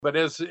But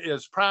as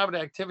private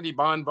activity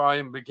bond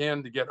volume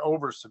began to get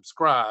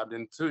oversubscribed,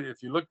 and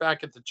if you look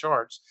back at the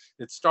charts,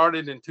 it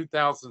started in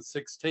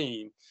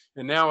 2016,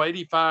 and now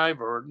 85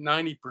 or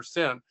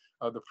 90%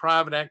 of the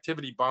private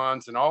activity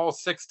bonds in all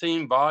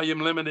 16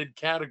 volume limited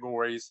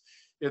categories,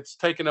 it's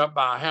taken up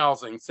by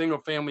housing, single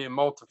family and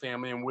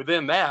multifamily. And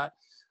within that,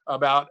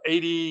 about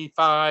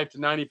 85 to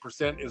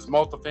 90% is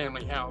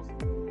multifamily housing.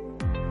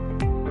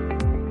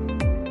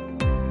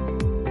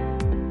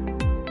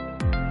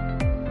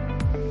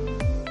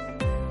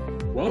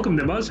 Welcome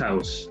to Buzz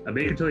House, a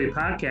Baker Tilly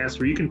podcast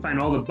where you can find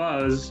all the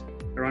buzz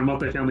around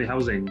multifamily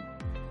housing.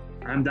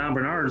 I'm Don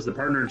Bernards, the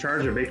partner in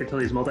charge of Baker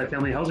Tilly's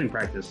multifamily housing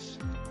practice.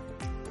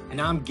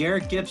 And I'm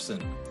Garrett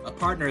Gibson, a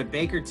partner at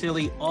Baker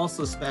Tilly,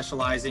 also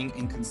specializing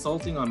in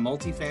consulting on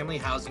multifamily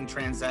housing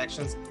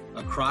transactions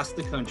across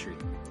the country.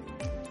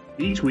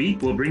 Each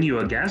week, we'll bring you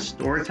a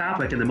guest or a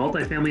topic in the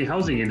multifamily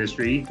housing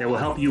industry that will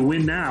help you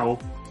win now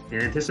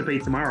and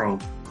anticipate tomorrow.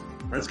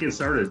 Let's get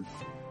started.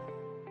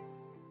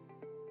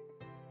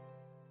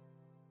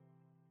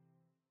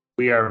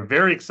 We are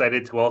very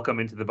excited to welcome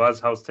into the Buzz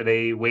House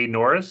today Wade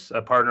Norris,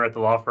 a partner at the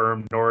law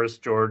firm Norris,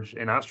 George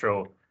 &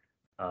 Ostro.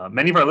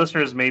 Many of our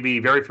listeners may be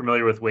very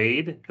familiar with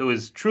Wade, who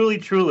is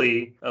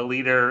truly a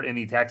leader in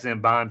the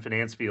tax-exempt bond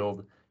finance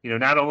field.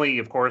 Not only,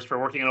 of course, for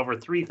working on over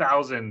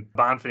 3,000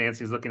 bond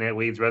financings, looking at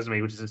Wade's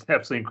resume, which is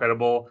absolutely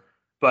incredible,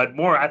 but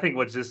more, I think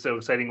what's just so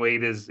exciting,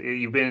 Wade, is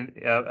you've been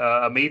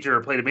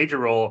played a major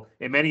role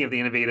in many of the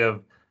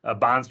innovative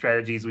bond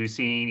strategies we've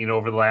seen,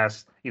 over the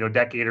last,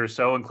 decade or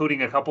so,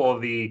 including a couple of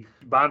the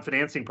bond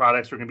financing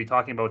products we're going to be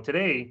talking about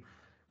today,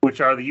 which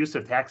are the use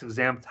of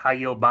tax-exempt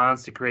high-yield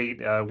bonds to create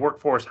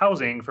workforce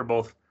housing for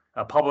both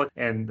public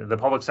and the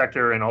public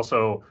sector and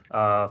also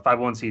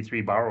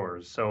 501c3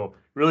 borrowers. So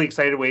really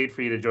excited, Wade,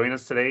 for you to join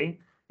us today.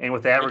 And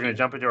with that, we're going to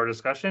jump into our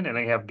discussion, and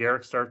I have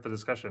Garrick start the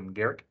discussion.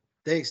 Garrick?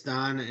 Thanks,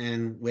 Don.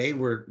 And Wade,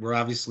 we're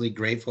obviously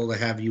grateful to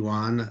have you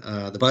on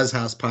the Buzz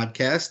House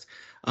podcast.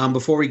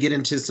 Before we get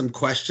into some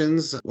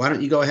questions, why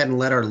don't you go ahead and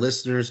let our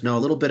listeners know a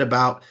little bit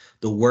about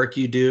the work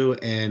you do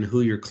and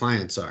who your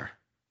clients are?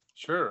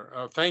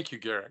 Sure. Thank you,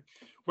 Garrett.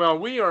 Well,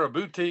 we are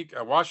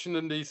a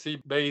Washington,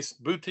 D.C.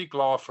 based boutique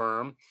law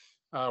firm.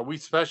 We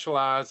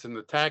specialize in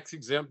the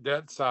tax-exempt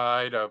debt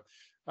side of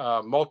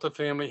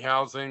multifamily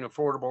housing,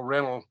 affordable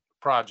rental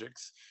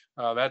projects.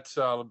 That's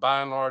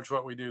by and large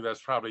what we do.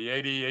 That's probably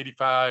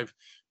 85%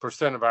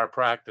 of our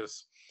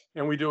practice.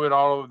 And we do it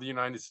all over the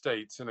United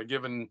States. In a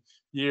given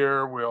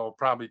year, we'll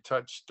probably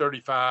touch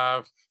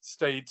 35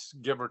 states,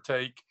 give or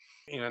take,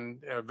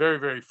 and very,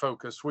 very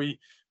focused. We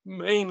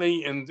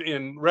mainly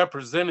in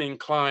representing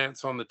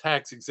clients on the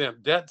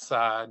tax-exempt debt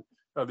side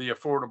of the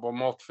affordable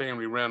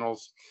multifamily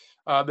rentals.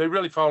 They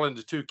really fall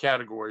into two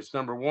categories.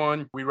 Number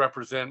one, we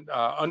represent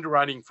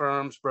underwriting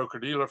firms,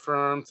 broker-dealer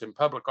firms, and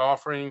public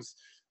offerings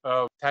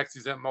of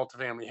tax-exempt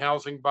multifamily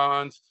housing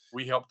bonds.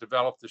 We help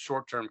develop the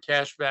short-term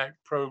cashback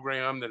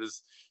program that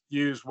is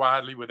used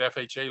widely with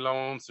FHA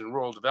loans and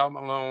rural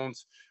development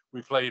loans.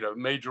 We played a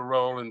major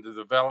role in the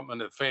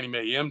development of Fannie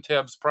Mae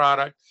MTEBS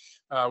product.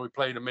 We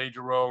played a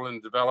major role in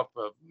the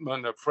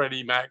development of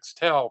Freddie Mac's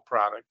TEL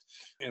product.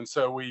 And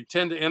so we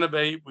tend to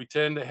innovate. We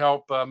tend to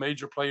help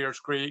major players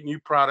create new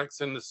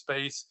products in the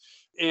space.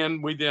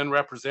 And we then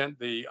represent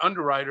the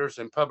underwriters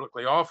in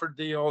publicly offered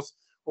deals,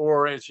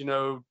 or as you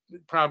know,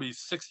 probably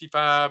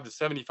 65 to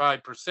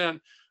 75%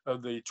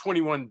 of the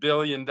 $21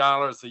 billion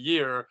a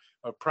year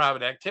of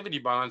private activity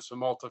bonds for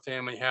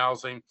multifamily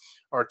housing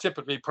are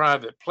typically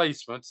private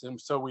placements. And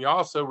so we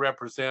also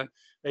represent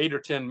 8 or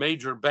 10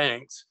 major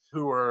banks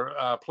who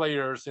are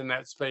players in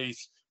that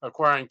space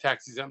acquiring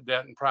tax-exempt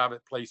debt and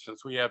private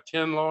placements. We have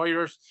 10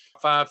 lawyers,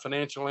 5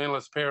 financial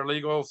analysts,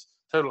 paralegals,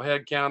 total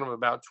head count of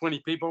about 20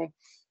 people.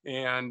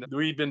 And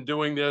we've been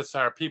doing this,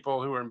 our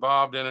people who are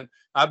involved in it.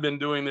 I've been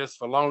doing this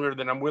for longer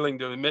than I'm willing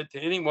to admit to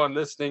anyone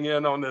listening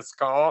in on this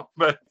call,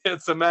 but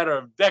it's a matter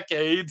of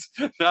decades,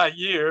 not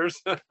years.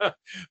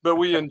 But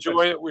we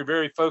enjoy it. We're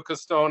very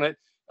focused on it.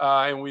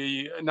 And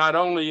we not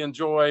only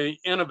enjoy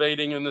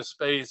innovating in this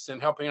space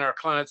and helping our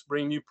clients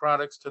bring new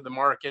products to the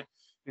market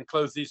and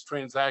close these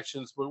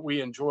transactions, but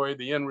we enjoy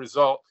the end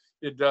result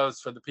it does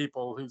for the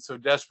people who so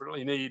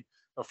desperately need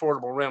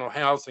affordable rental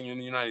housing in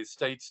the United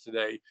States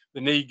today.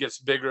 The need gets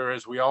bigger,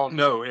 as we all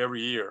know,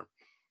 every year.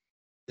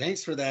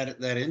 Thanks for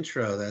that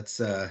intro. That's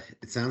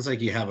it sounds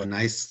like you have a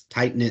nice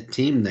tight-knit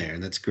team there,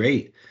 and that's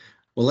great.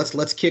 Well,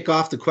 let's kick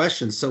off the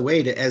questions. So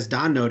Wade, as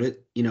Don noted,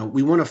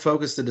 we want to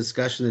focus the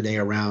discussion today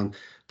around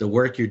the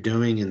work you're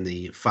doing in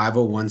the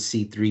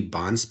 501c3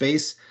 bond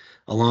space,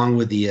 along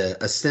with the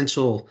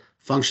essential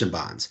function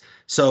bonds.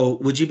 So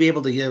would you be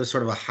able to give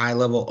sort of a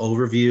high-level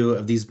overview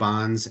of these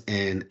bonds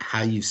and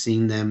how you've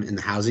seen them in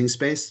the housing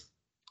space?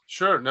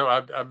 Sure. No,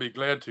 I'd be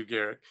glad to,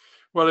 Garrett.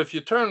 Well, if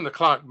you turn the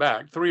clock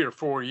back 3 or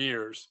 4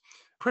 years,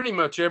 pretty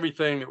much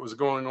everything that was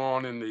going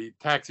on in the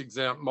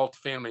tax-exempt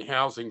multifamily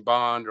housing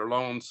bond or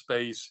loan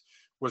space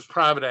was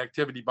private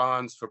activity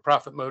bonds for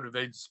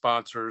profit-motivated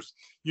sponsors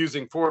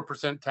using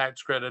 4%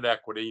 tax credit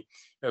equity.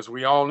 As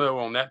we all know,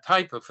 on that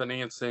type of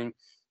financing,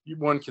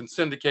 one can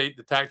syndicate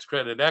the tax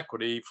credit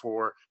equity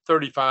for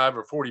 35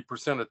 or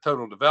 40% of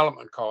total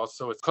development costs.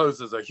 So it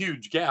closes a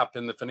huge gap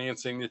in the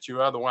financing that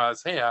you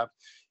otherwise have.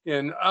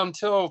 And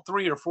until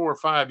 3 or 4 or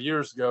 5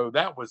 years ago,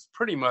 that was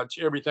pretty much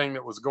everything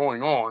that was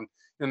going on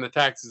in the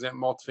tax-exempt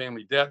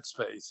multifamily debt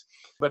space.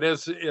 But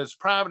as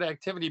private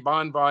activity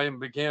bond volume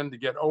began to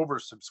get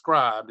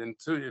oversubscribed, and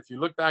if you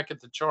look back at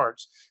the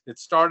charts, it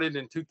started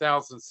in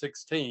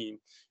 2016,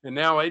 and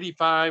now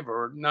 85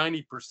 or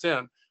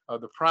 90%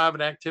 of the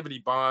private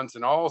activity bonds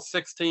in all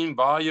 16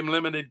 volume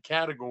limited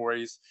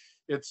categories,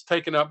 it's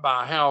taken up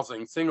by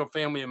housing, single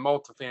family and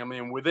multifamily,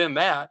 and within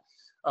that,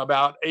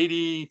 about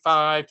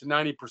 85 to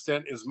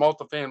 90% is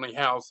multifamily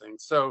housing.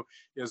 So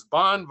as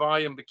bond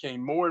volume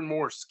became more and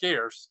more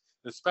scarce,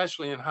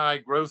 especially in high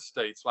growth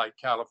states like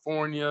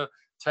California,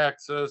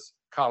 Texas,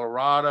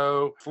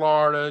 Colorado,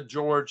 Florida,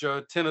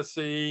 Georgia,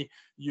 Tennessee,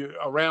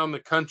 around the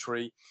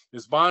country,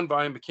 as bond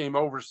volume became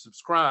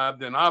oversubscribed,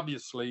 then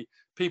obviously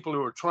people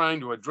who are trying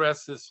to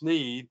address this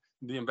need,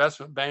 the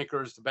investment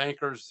bankers, the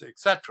bankers, et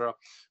cetera,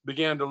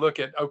 began to look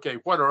at, okay,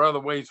 what are other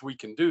ways we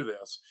can do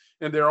this?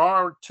 And there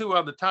are 2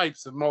 other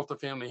types of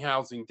multifamily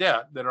housing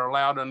debt that are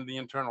allowed under the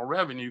Internal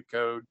Revenue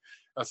Code,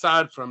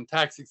 aside from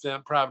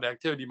tax-exempt private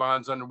activity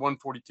bonds under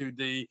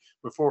 142D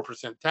with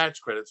 4% tax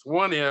credits.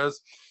 One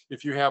is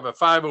if you have a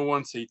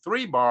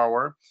 501c3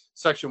 borrower,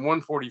 Section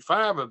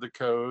 145 of the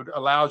code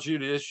allows you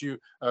to issue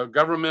a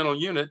governmental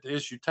unit to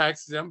issue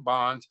tax-exempt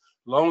bonds,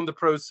 loan the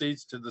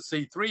proceeds to the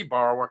C3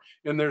 borrower,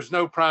 and there's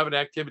no private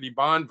activity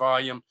bond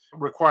volume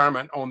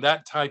requirement on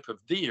that type of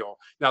deal.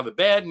 Now, the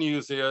bad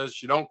news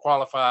is you don't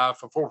qualify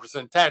for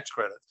 4% tax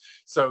credits.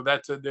 So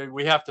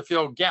we have to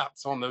fill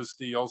gaps on those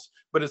deals,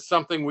 but it's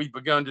something we've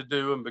begun to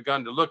do and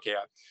begun to look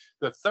at.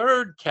 The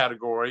third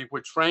category,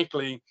 which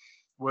frankly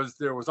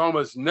there was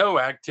almost no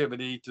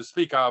activity to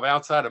speak of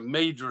outside of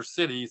major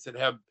cities that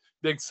have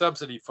big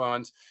subsidy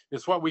funds,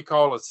 is what we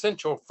call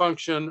essential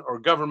function or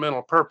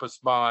governmental purpose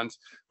bonds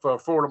for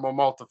affordable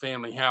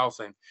multifamily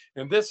housing.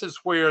 And this is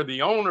where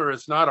the owner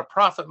is not a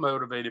profit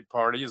motivated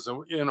party, is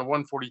in a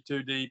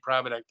 142D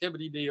private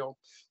activity deal.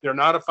 They're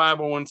not a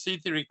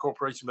 501c3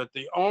 corporation, but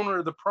the owner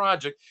of the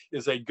project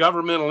is a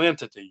governmental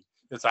entity.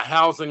 It's a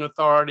housing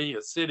authority,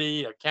 a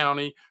city, a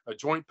county, a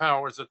joint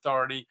powers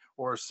authority,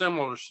 or a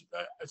similar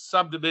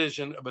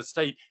subdivision of a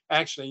state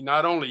actually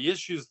not only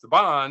issues the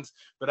bonds,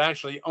 but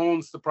actually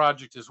owns the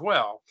project as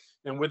well.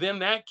 And within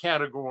that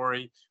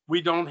category,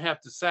 we don't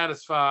have to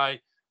satisfy,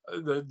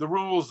 the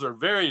rules are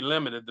very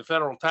limited. The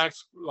federal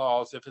tax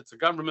laws, if it's a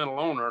governmental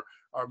owner,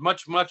 are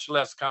much, much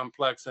less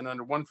complex than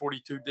under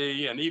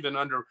 142D and even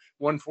under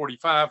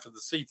 145 for the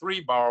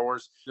C3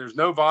 borrowers. There's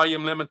no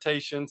volume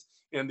limitations,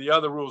 and the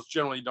other rules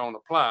generally don't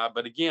apply.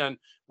 But again,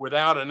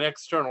 without an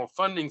external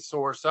funding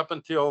source up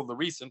until the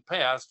recent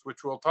past,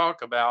 which we'll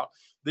talk about,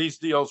 these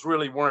deals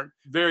really weren't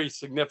very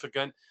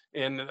significant,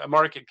 and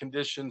market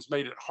conditions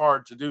made it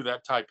hard to do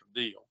that type of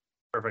deal.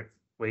 Perfect.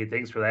 Wade,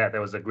 thanks for that.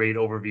 That was a great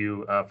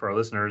overview for our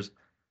listeners.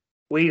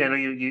 Wade, I know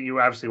you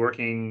were obviously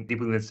working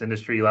deeply in this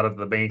industry, a lot of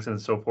the banks and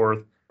so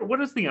forth. What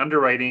does the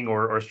underwriting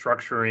or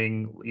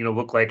structuring,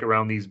 look like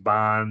around these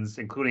bonds,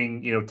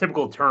 including,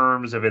 typical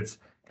terms, if it's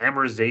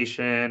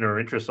amortization or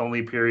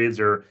interest-only periods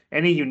or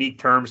any unique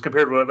terms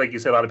compared to what, like you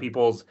said, a lot of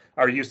people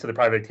are used to the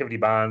private activity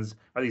bonds?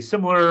 Are they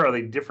similar? Are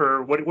they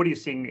differ? What are you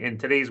seeing in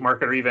today's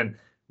market, or even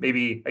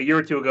maybe a year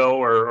or two ago,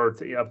 or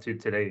up to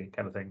today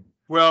kind of thing?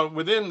 Well,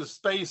 within the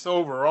space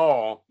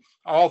overall,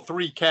 all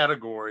 3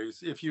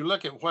 categories, if you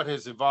look at what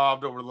has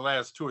evolved over the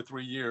last 2 or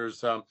 3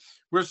 years,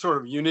 we're sort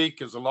of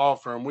unique as a law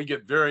firm. We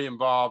get very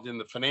involved in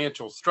the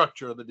financial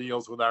structure of the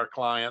deals with our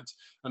clients.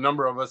 A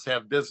number of us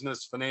have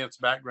business finance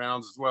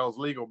backgrounds as well as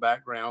legal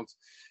backgrounds.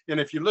 And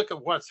if you look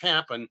at what's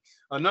happened,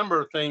 a number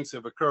of things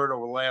have occurred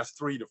over the last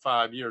 3 to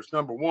 5 years.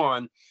 Number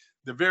one,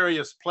 the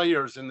various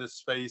players in this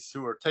space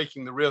who are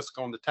taking the risk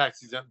on the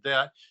tax-exempt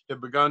debt have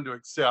begun to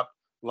accept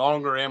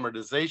longer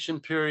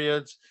amortization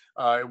periods.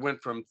 It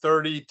went from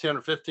 10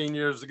 or 15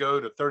 years ago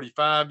to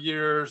 35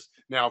 years,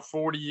 now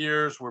 40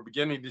 years. We're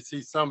beginning to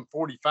see some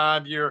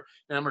 45-year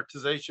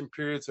amortization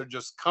periods. They're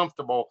just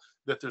comfortable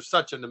that there's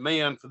such a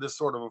demand for this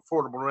sort of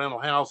affordable rental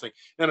housing.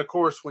 And of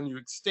course, when you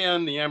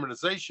extend the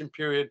amortization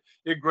period,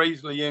 it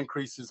greatly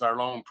increases our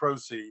loan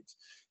proceeds.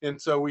 And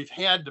so we've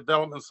had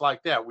developments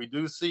like that. We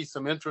do see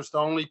some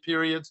interest-only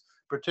periods,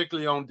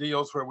 particularly on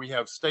deals where we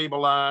have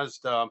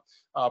stabilized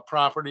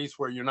properties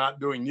where you're not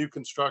doing new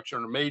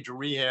construction or major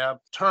rehab.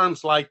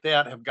 Terms like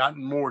that have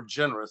gotten more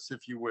generous,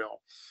 if you will.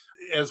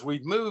 As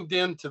we've moved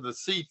into the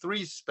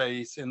C3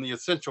 space in the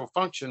essential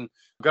function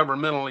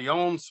governmentally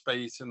owned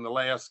space in the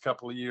last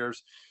couple of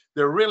years,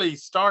 they're really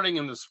starting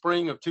in the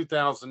spring of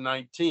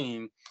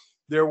 2019.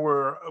 There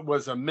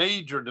was a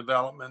major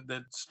development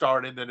that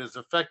started that has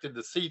affected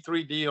the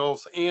C3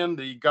 deals and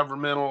the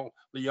governmentally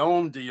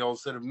owned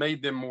deals that have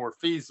made them more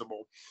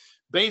feasible.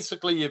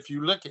 Basically, if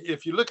you look at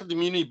the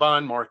muni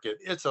bond market,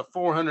 it's a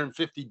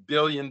 $450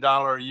 billion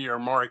a year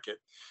market.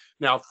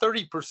 Now,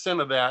 30%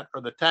 of that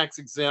are the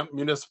tax-exempt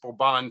municipal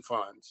bond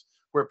funds,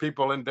 where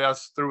people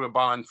invest through a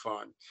bond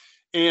fund.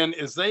 And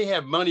as they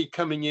have money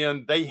coming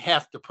in, they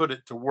have to put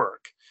it to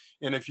work.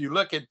 And if you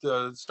look at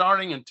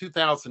starting in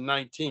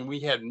 2019, we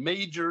had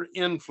major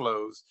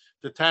inflows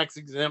to tax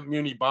exempt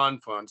muni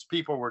bond funds.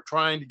 People were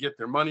trying to get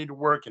their money to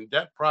work in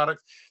debt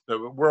products.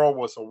 The world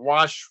was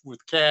awash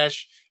with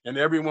cash, and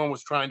everyone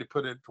was trying to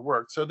put it to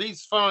work. So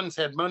these funds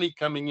had money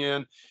coming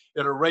in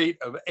at a rate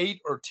of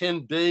 8 or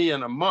 10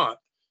 billion a month,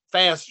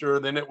 faster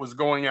than it was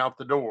going out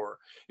the door.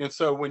 And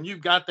so when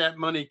you've got that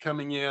money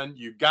coming in,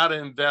 you've got to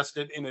invest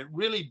it. And it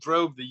really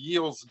drove the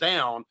yields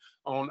down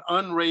on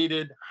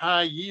unrated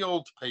high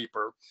yield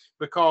paper,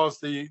 because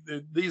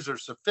these are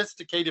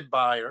sophisticated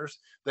buyers.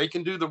 They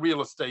can do the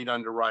real estate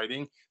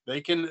underwriting. They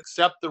can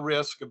accept the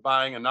risk of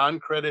buying a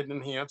non-credit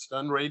enhanced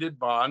unrated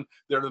bond.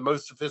 They're the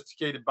most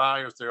sophisticated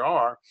buyers there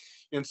are.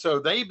 And so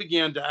they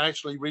began to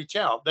actually reach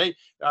out.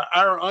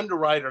 Our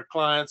underwriter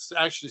clients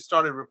actually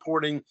started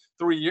reporting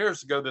 3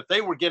 years ago that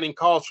they were getting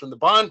calls from the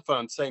bond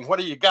fund saying, "What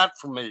do you got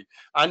for me?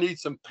 I need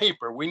some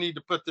paper. We need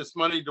to put this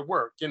money to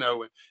work, and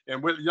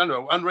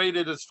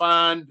unrated is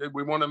fine.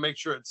 We want to make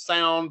sure it's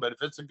sound, but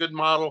if it's a good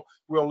model,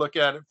 we'll look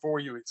at it for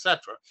you,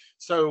 etc."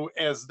 So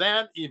as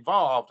that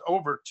evolved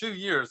over 2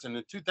 years, and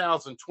in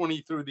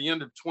 2020 through the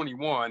end of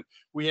 21,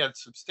 we had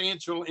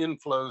substantial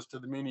inflows to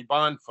the muni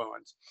bond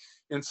funds.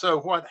 And so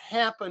what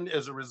happened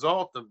as a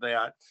result of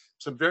that,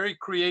 some very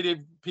creative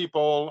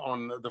people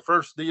on the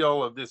first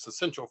deal of this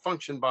essential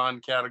function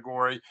bond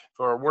category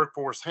for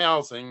workforce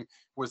housing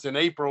was in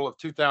April of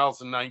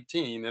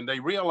 2019. And they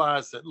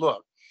realized that,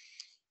 look,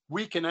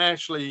 we can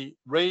actually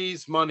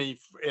raise money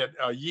at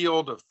a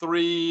yield of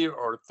 3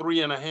 or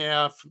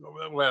 3.5,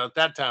 well, at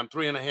that time,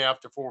 3.5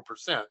 to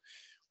 4%.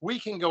 We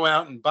can go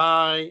out and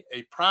buy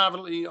a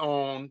privately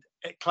owned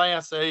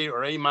Class A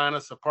or A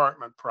minus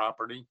apartment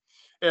property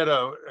at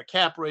a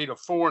cap rate of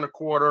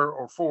 4.25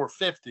 or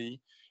 4.50.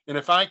 And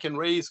if I can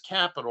raise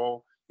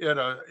capital at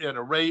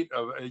a rate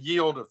of a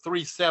yield of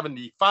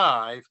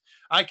 3.75,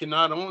 I can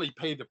not only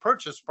pay the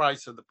purchase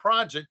price of the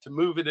project to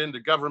move it into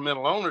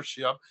governmental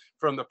ownership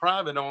from the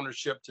private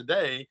ownership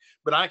today,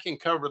 but I can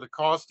cover the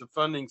cost of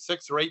funding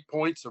 6 or 8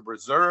 points of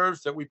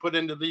reserves that we put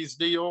into these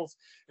deals,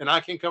 and I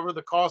can cover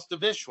the cost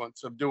of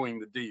issuance of doing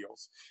the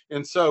deals.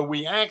 And so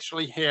we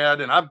actually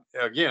had,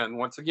 and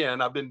once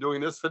again, I've been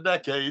doing this for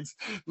decades,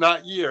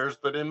 not years,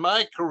 but in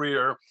my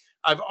career,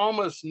 I've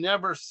almost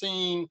never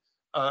seen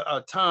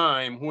a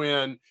time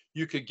when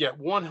you could get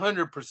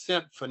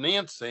 100%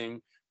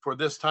 financing for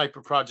this type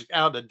of project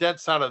out of the debt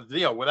side of the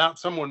deal without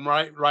someone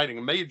writing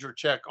a major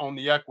check on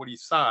the equity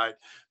side.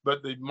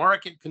 But the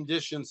market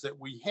conditions that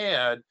we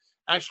had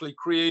actually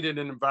created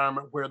an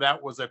environment where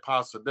that was a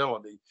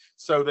possibility.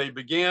 So they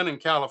began in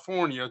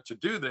California to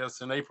do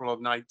this in April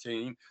of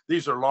 19.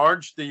 These are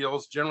large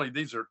deals. Generally,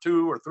 these are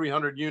 200 or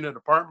 300 unit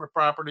apartment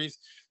properties.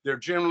 They're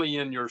generally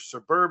in your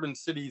suburban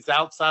cities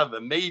outside of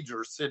the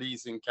major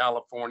cities in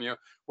California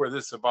where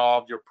this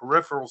evolved, your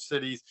peripheral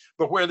cities,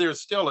 but where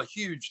there's still a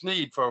huge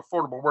need for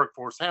affordable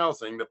workforce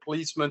housing. The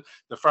policemen,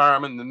 the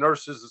firemen, the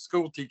nurses, the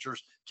school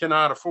teachers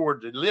cannot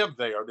afford to live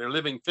there. They're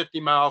living 50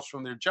 miles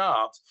from their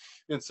jobs.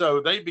 And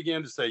so they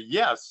began to say,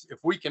 yes, if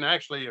we can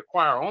actually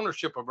acquire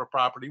ownership of a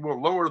property,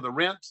 we'll lower the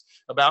rents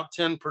about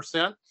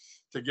 10%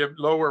 to give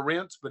lower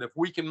rents. But if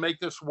we can make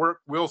this work,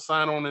 we'll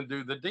sign on and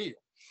do the deal.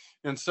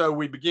 And so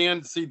we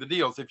began to see the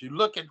deals. If you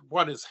look at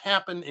what has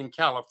happened in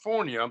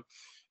California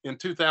in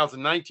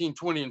 2019,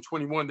 20, and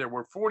 21, there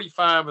were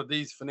 45 of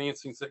these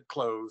financings that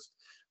closed.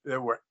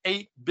 There were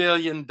 $8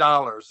 billion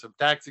of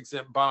tax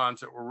exempt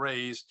bonds that were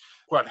raised.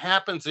 What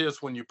happens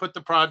is when you put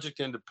the project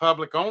into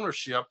public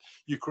ownership,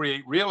 you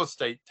create real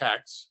estate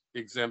tax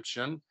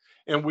exemption.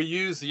 And we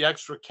use the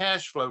extra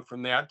cash flow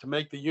from that to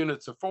make the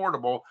units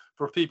affordable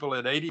for people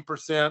at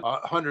 80%,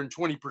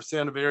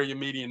 120% of area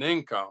median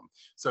income.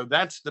 So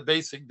that's the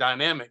basic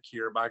dynamic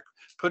here. By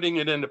putting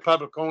it into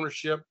public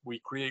ownership, we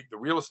create the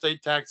real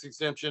estate tax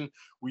exemption.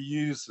 We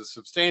use the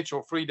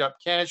substantial freed up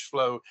cash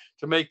flow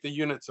to make the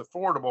units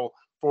affordable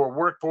for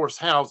workforce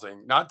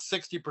housing, not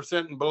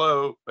 60% and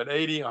below, but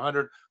 80,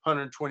 100,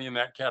 120 in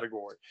that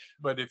category.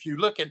 But if you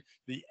look at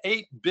the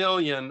 8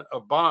 billion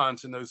of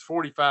bonds in those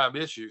 45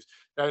 issues,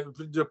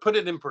 to put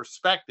it in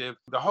perspective,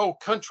 the whole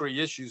country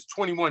issues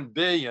 21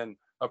 billion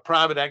of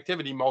private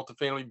activity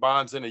multifamily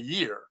bonds in a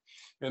year.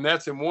 And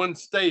that's in one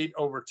state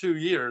over 2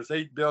 years,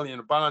 8 billion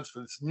of bonds for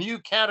this new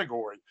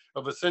category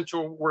of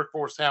essential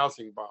workforce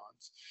housing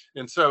bonds.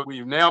 And so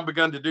we've now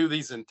begun to do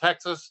these in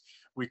Texas.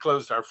 We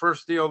closed our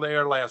first deal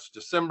there last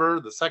December,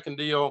 the second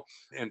deal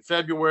in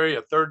February,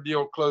 a third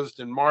deal closed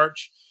in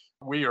March.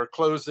 We are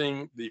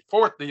closing the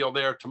fourth deal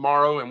there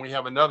tomorrow, and we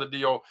have another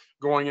deal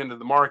going into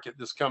the market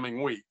this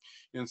coming week.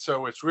 And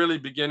so it's really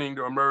beginning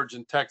to emerge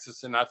in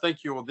Texas. And I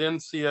think you will then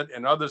see it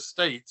in other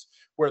states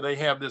where they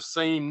have this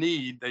same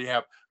need. They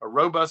have a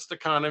robust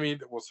economy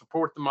that will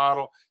support the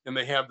model, and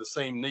they have the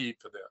same need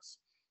for this.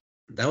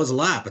 That was a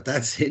lot, but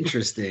that's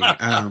interesting.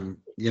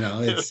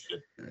 It's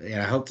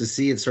I hope to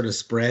see it sort of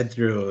spread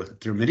through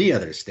many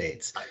other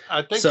states.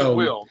 I think it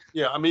will.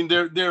 Yeah, I mean,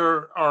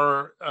 there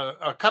are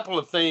a couple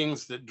of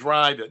things that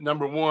drive it.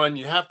 Number one,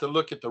 you have to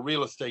look at the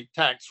real estate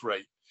tax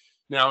rate.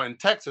 Now in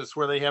Texas,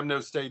 where they have no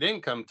state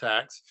income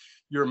tax,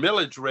 your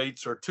millage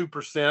rates are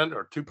 2%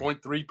 or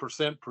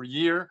 2.3% per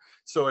year.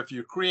 So if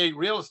you create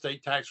real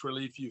estate tax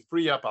relief, you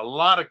free up a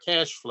lot of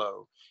cash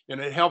flow, and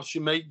it helps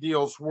you make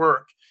deals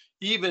work,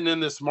 even in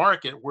this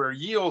market where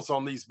yields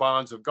on these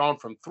bonds have gone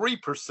from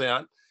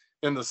 3%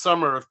 in the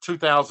summer of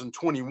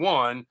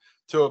 2021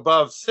 to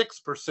above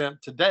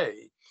 6%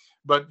 today.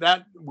 But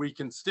that we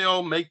can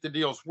still make the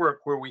deals work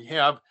where we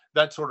have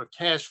that sort of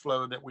cash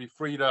flow that we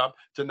freed up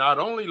to not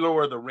only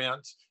lower the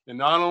rents and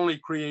not only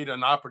create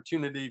an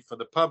opportunity for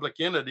the public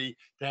entity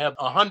to have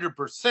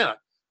 100%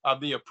 of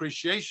the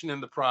appreciation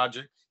in the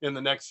project in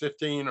the next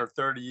 15 or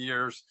 30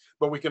 years,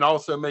 but we can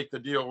also make the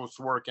deals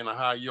work in a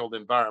high yield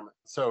environment.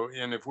 So,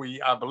 and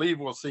I believe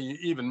we'll see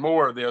even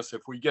more of this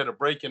if we get a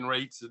break in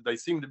rates. They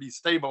seem to be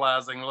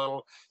stabilizing a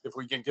little. If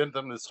we can get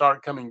them to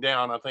start coming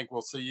down, I think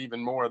we'll see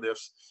even more of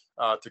this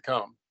to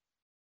come.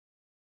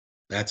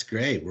 That's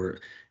great.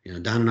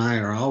 Don and I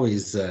are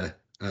always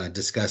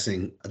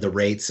discussing the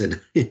rates and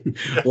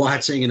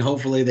watching, and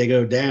hopefully they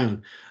go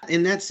down.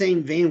 In that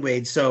same vein,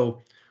 Wade,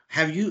 so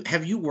have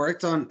you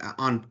worked on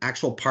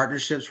actual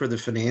partnerships where the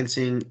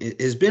financing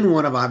has been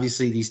one of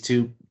obviously these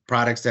two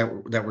products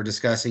that we're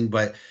discussing,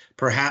 but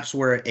perhaps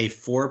where a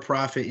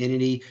for-profit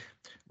entity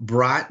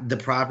brought the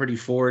property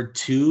forward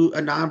to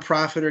a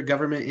nonprofit or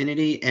government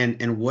entity,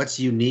 and what's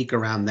unique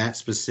around that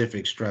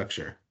specific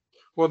structure?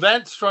 Well,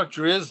 that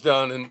structure is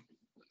done, and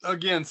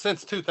again,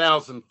 since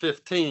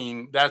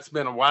 2015, that's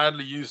been a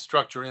widely used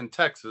structure in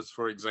Texas,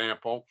 for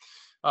example,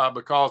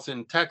 because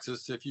in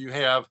Texas, if you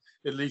have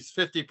at least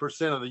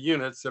 50% of the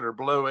units that are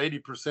below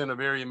 80% of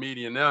area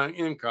median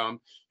income,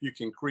 you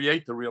can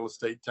create the real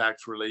estate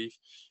tax relief.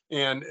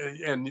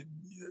 And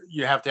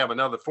you have to have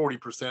another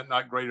 40%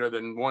 not greater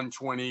than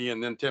 120,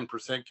 and then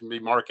 10% can be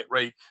market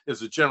rate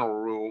as a general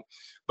rule.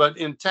 But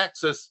in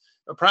Texas,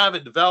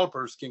 private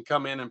developers can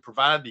come in and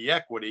provide the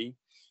equity,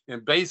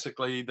 and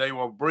basically they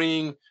will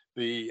bring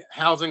the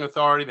housing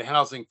authority, the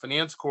Housing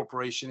Finance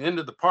Corporation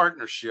into the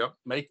partnership,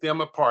 make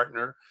them a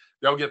partner.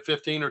 They'll get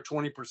 15 or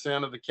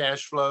 20% of the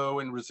cash flow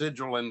and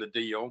residual in the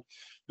deal.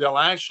 They'll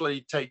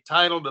actually take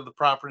title to the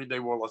property. They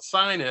will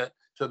assign it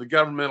to the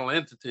governmental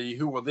entity,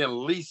 who will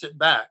then lease it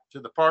back to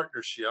the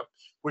partnership,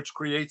 which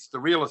creates the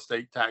real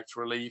estate tax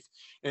relief.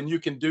 And you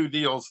can do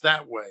deals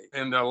that way.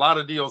 And a lot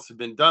of deals have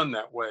been done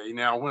that way.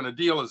 Now, when a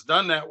deal is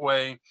done that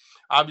way,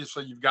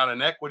 obviously you've got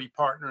an equity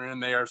partner in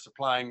there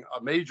supplying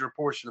a major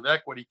portion of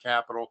equity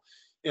capital.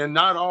 And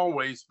not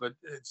always, but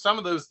some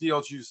of those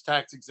deals use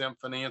tax exempt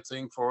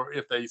financing for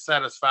if they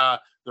satisfy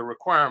the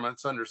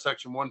requirements under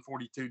Section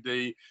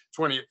 142D,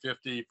 20 at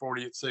 50,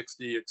 40 at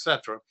 60, et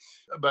cetera.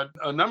 But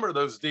a number of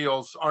those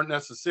deals aren't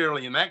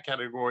necessarily in that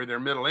category, they're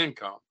middle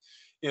income.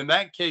 In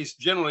that case,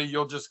 generally,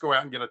 you'll just go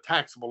out and get a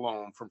taxable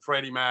loan from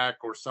Freddie Mac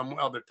or some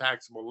other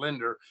taxable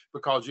lender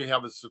because you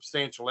have a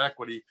substantial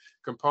equity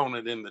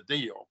component in the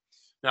deal.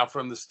 Now,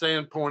 from the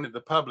standpoint of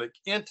the public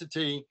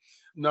entity,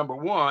 number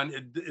one,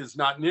 it is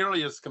not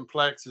nearly as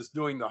complex as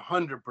doing the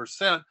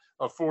 100%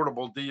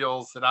 affordable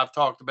deals that I've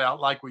talked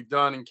about, like we've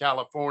done in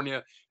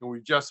California and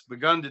we've just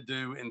begun to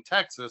do in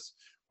Texas,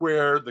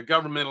 where the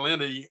governmental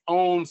entity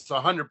owns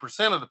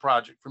 100% of the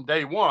project from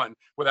day one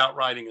without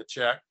writing a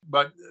check.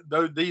 But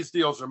these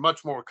deals are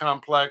much more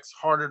complex,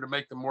 harder to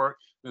make them work,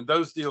 and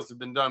those deals have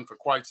been done for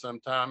quite some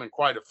time and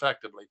quite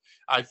effectively.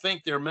 I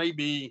think there may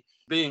be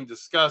being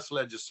discussed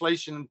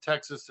legislation in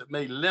Texas that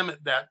may limit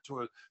that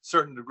to a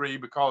certain degree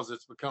because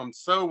it's become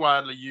so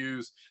widely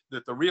used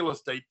that the real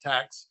estate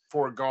tax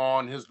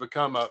foregone has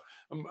become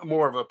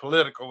more of a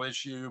political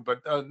issue.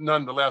 But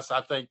nonetheless,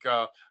 I think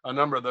a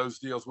number of those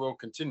deals will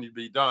continue to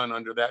be done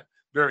under that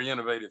very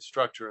innovative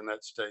structure in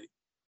that state.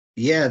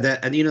 Yeah,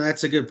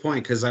 that's a good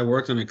point, because I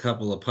worked on a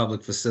couple of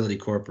public facility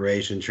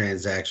corporation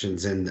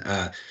transactions, and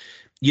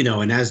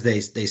and as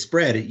they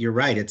spread it, you're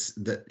right. It's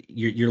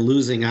you're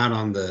losing out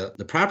on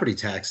the property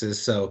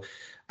taxes. So,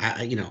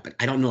 I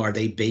don't know. Are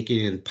they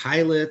baking in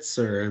pilots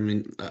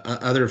or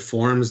other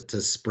forms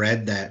to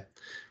spread that,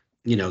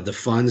 the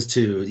funds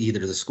to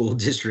either the school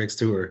districts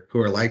who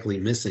are likely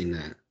missing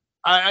that?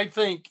 I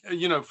think,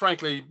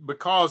 frankly,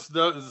 because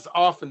those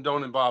often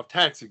don't involve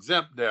tax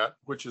exempt debt,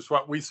 which is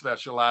what we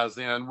specialize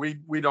in,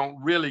 we don't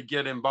really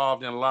get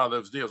involved in a lot of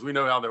those deals. We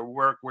know how they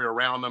work. We're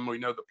around them. We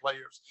know the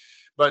players.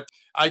 But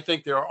I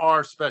think there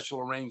are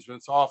special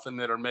arrangements often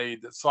that are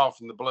made that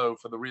soften the blow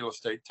for the real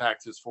estate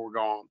taxes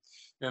foregone.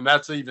 And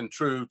that's even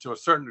true to a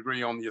certain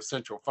degree on the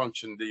essential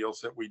function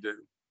deals that we do.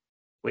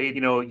 Wade,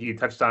 you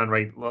touched on,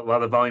 right, a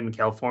lot of volume in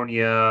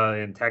California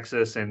and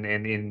Texas,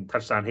 and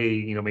touched on,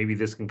 hey, maybe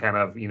this can kind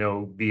of,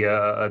 be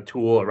a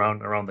tool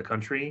around the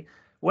country.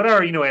 What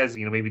are, as,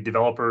 maybe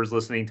developers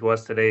listening to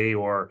us today,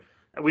 or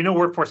we know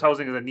workforce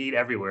housing is a need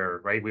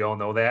everywhere, right? We all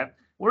know that.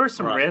 What are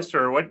some risks,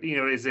 or what,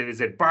 is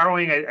it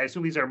borrowing? I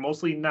assume these are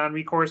mostly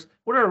non-recourse.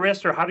 What are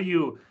risks, or how do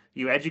you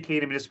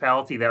educate a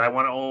municipality that I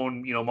want to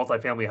own,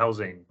 multifamily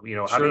housing?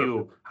 How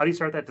do you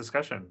start that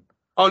discussion?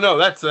 Oh, no,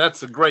 that's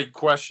a great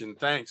question.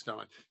 Thanks,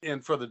 Don.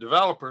 And for the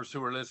developers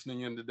who are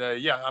listening in today,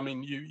 yeah, I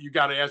mean, you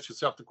got to ask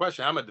yourself the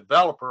question. I'm a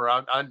developer.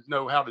 I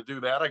know how to do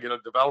that. I get a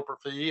developer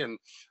fee, and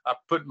I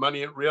put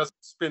money at risk,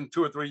 spend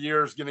 2 or 3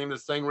 years getting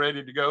this thing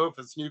ready to go if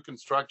it's new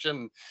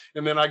construction,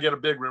 and then I get a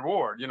big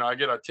reward. I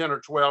get a 10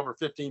 or 12 or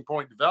 15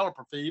 point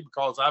developer fee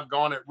because I've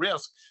gone at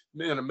risk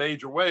in a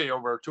major way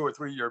over a 2 or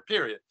 3 year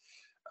period.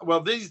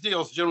 Well, these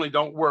deals generally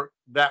don't work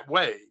that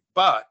way,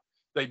 but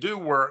they do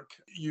work.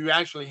 You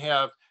actually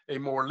have a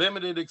more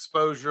limited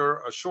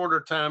exposure, a shorter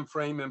time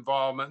frame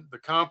involvement. The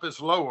comp is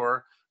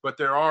lower, but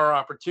there are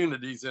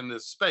opportunities in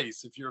this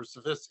space if you're a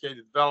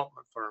sophisticated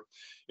development firm.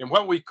 And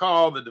what we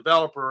call the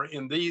developer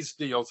in these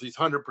deals, these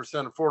 100%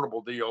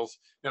 affordable deals,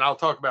 and I'll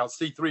talk about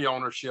C3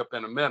 ownership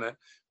in a minute.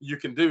 You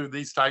can do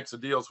these types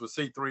of deals with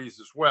C3s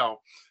as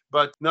well.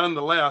 But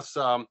nonetheless,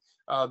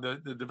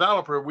 the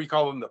developer, we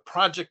call them the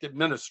project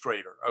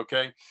administrator,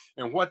 okay?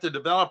 And what the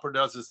developer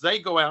does is they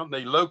go out and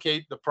they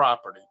locate the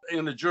property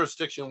in a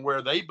jurisdiction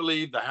where they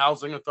believe the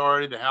housing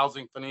authority, the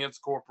housing finance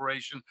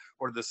corporation,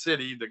 or the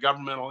city, the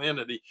governmental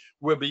entity,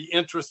 will be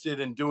interested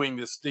in doing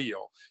this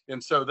deal.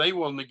 And so they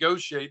will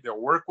negotiate,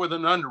 they'll work with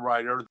an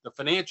underwriter. The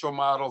financial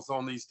models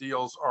on these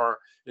deals are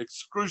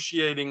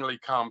excruciatingly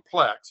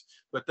complex,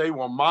 but they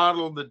will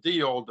model the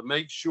deal to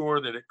make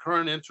sure that at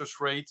current interest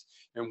rates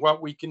and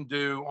what we can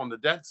do on the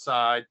debt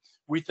side,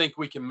 we think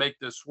we can make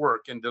this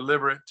work and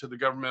deliver it to the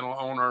governmental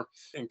owner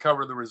and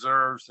cover the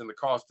reserves and the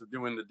cost of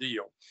doing the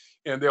deal.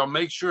 And they'll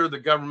make sure the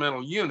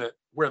governmental unit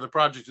where the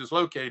project is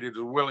located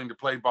is willing to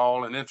play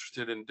ball and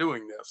interested in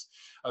doing this.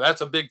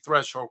 That's a big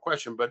threshold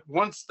question. But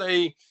once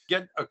they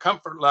get a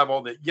comfort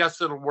level that, yes,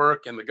 it'll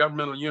work and the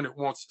governmental unit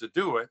wants to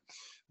do it,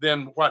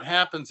 then what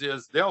happens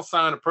is they'll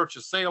sign a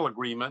purchase sale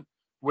agreement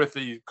with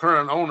the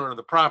current owner of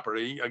the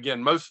property.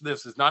 Again, most of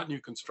this is not new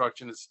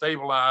construction, it's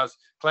stabilized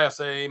Class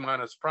A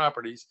minus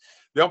properties.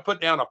 They'll put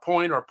down a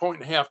point or a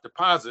point and a half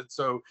deposit.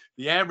 So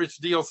the average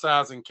deal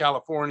size in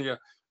California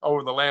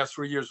over the last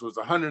 3 years was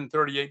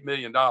 $138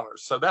 million.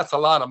 So that's a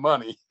lot of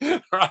money,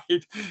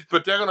 right?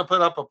 But they're going to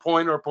put up a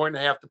point or a point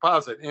and a half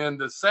deposit. And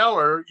the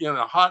seller in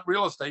a hot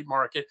real estate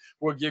market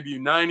will give you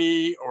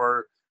 90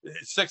 or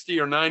 60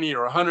 or 90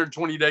 or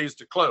 120 days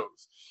to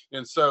close.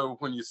 And so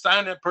when you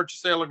sign that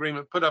purchase sale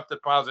agreement, put up the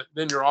deposit,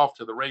 then you're off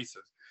to the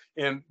races.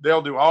 And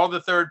they'll do all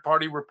the third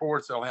party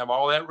reports. They'll have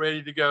all that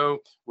ready to go.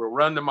 We'll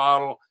run the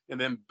model.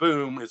 And then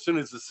boom, as soon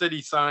as the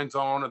city signs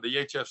on or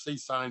the HFC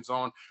signs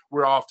on,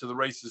 we're off to the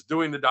races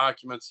doing the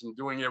documents and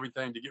doing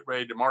everything to get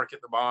ready to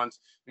market the bonds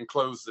and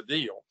close the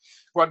deal.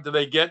 What do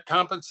they get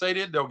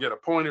compensated? They'll get a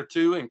point or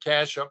two in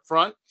cash up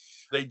front.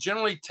 They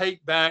generally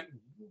take back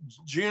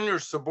junior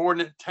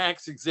subordinate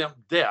tax exempt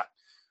debt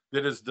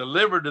that is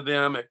delivered to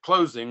them at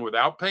closing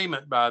without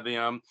payment by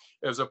them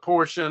as a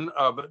portion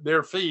of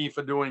their fee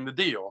for doing the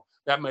deal.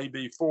 That may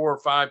be 4 or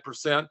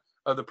 5%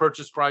 of the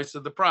purchase price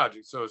of the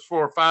project. So it's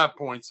 4 or 5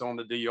 points on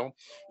the deal.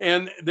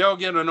 And they'll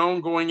get an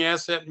ongoing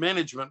asset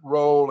management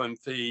role and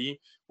fee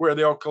where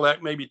they'll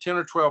collect maybe 10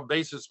 or 12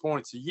 basis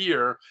points a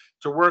year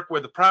to work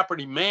with the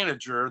property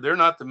manager. They're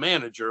not the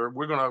manager.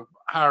 We're going to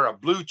hire a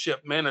blue chip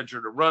manager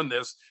to run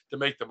this to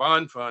make the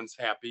bond funds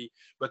happy,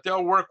 but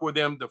they'll work with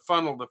them to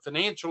funnel the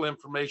financial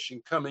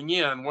information coming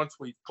in once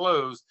we've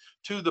closed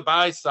to the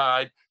buy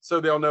side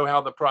so they'll know how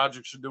the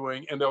projects are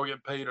doing and they'll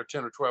get paid a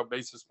 10 or 12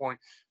 basis point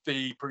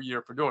fee per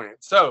year for doing it.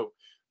 So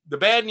the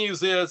bad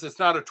news is it's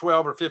not a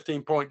 12 or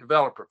 15 point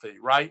developer fee,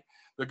 right?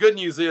 The good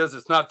news is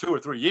it's not 2 or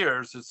 3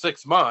 years, it's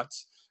 6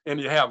 months and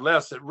you have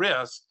less at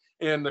risk.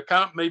 And the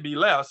comp may be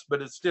less,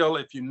 but it's still,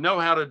 if you know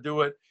how to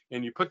do it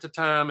and you put the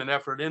time and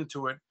effort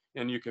into it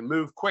and you can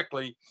move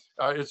quickly,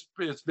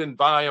 it's been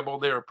viable.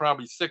 There are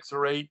probably 6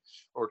 or 8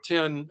 or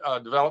 10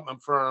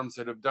 development firms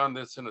that have done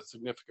this in a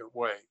significant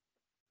way.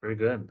 Very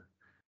good.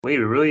 Wade,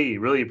 we really,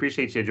 really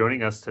appreciate you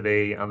joining us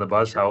today on the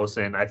Buzz House.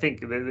 And I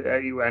think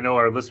I know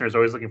our listeners are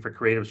always looking for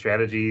creative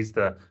strategies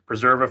to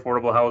preserve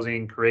affordable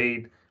housing,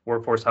 create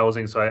workforce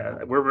housing. So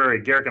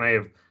Garrick and I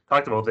have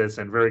talked about this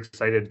and very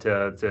excited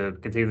to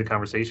continue the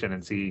conversation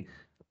and see,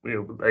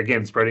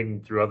 again,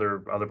 spreading through other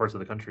parts of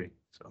the country.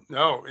 So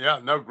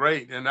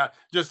Great. And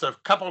just a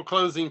couple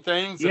closing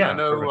things. And I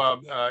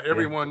know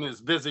everyone is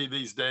busy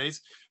these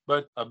days,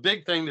 but a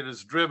big thing that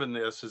has driven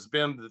this has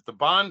been that the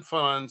bond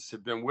funds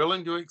have been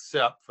willing to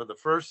accept for the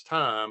first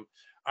time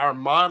are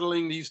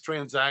modeling these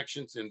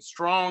transactions in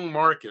strong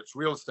markets,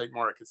 real estate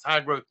markets,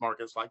 high growth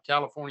markets like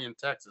California and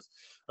Texas,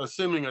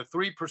 assuming a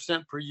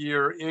 3% per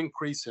year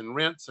increase in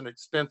rents and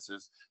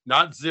expenses,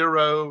 not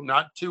 0,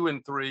 not 2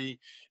 and 3.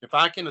 If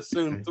I can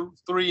assume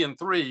 3 and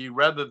 3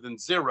 rather than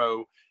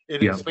 0,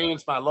 it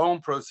expands my loan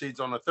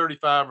proceeds on a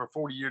 35 or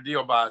 40 year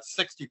deal by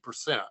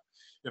 60%.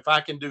 If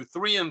I can do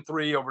 3 and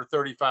 3 over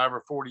 35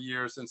 or 40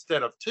 years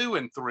instead of 2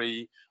 and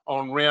 3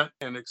 on rent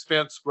and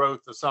expense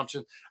growth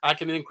assumption, I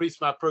can increase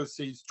my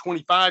proceeds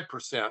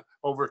 25%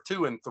 over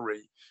 2 and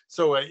 3.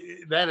 So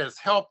that has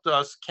helped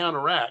us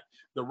counteract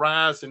the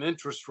rise in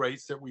interest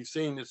rates that we've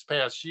seen this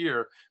past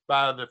year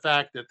by the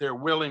fact that they're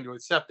willing to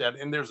accept that.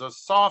 And there's a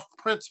soft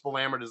principal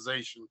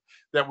amortization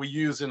that we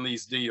use in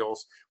these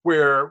deals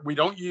where we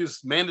don't use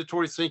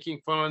mandatory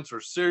sinking funds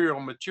or serial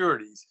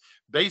maturities.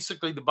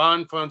 Basically, the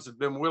bond funds have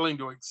been willing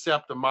to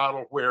accept a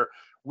model where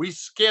we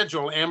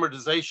schedule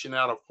amortization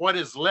out of what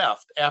is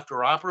left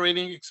after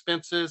operating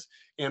expenses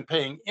and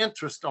paying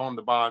interest on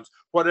the bonds.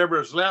 Whatever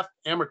is left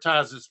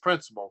amortizes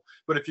principal.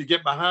 But if you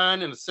get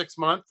behind in a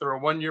 6-month or a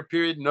 1-year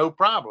period, no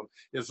problem.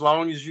 As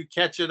long as you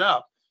catch it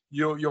up,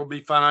 you'll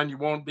be fine. You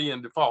won't be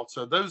in default.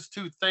 So those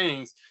two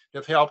things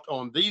have helped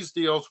on these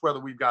deals, whether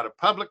we've got a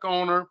public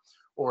owner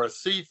or a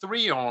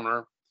C3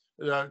 owner,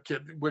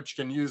 which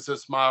can use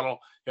this model,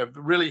 have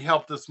really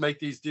helped us make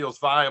these deals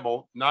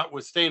viable,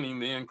 notwithstanding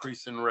the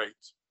increase in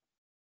rates.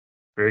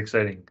 Very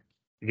exciting.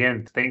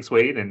 Again, thanks,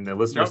 Wade, and the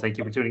listeners, Thank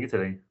you for tuning in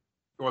today.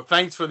 Well,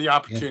 thanks for the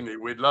opportunity.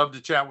 We'd love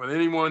to chat with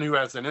anyone who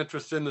has an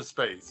interest in the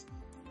space.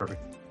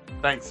 Perfect.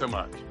 Thanks so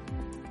much.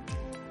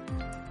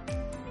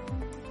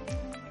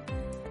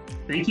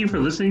 Thank you for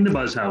listening to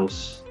Buzz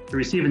House. To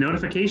receive a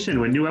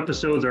notification when new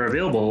episodes are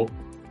available,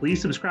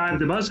 please subscribe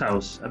to Buzz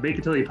House, a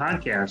Baker Tilly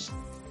podcast,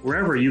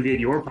 wherever you get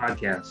your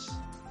podcasts.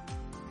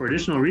 For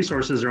additional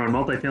resources around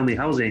multifamily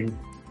housing,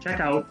 check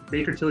out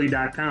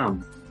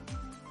bakertilly.com.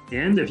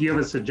 And if you have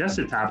a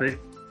suggested topic,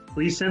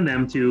 please send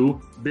them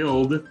to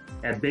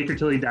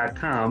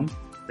build@bakertilly.com.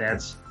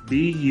 That's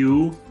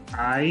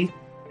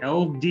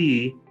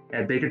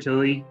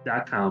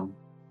BUILD@bakertilly.com.